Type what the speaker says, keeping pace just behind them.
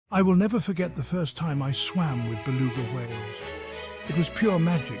I will never forget the first time I swam with beluga whales. It was pure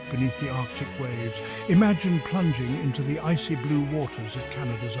magic beneath the Arctic waves. Imagine plunging into the icy blue waters of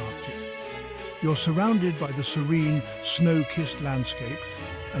Canada's Arctic. You're surrounded by the serene, snow-kissed landscape,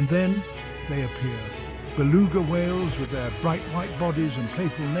 and then they appear. Beluga whales, with their bright white bodies and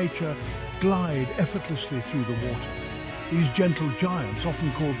playful nature, glide effortlessly through the water. These gentle giants,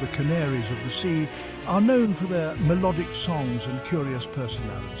 often called the canaries of the sea, are known for their melodic songs and curious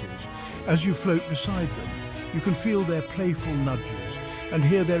personalities. As you float beside them, you can feel their playful nudges and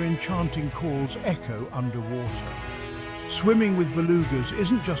hear their enchanting calls echo underwater. Swimming with belugas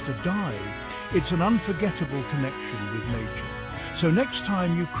isn't just a dive, it's an unforgettable connection with nature. So next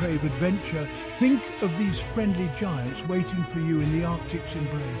time you crave adventure, think of these friendly giants waiting for you in the Arctic's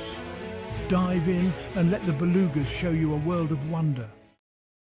embrace. Dive in and let the belugas show you a world of wonder.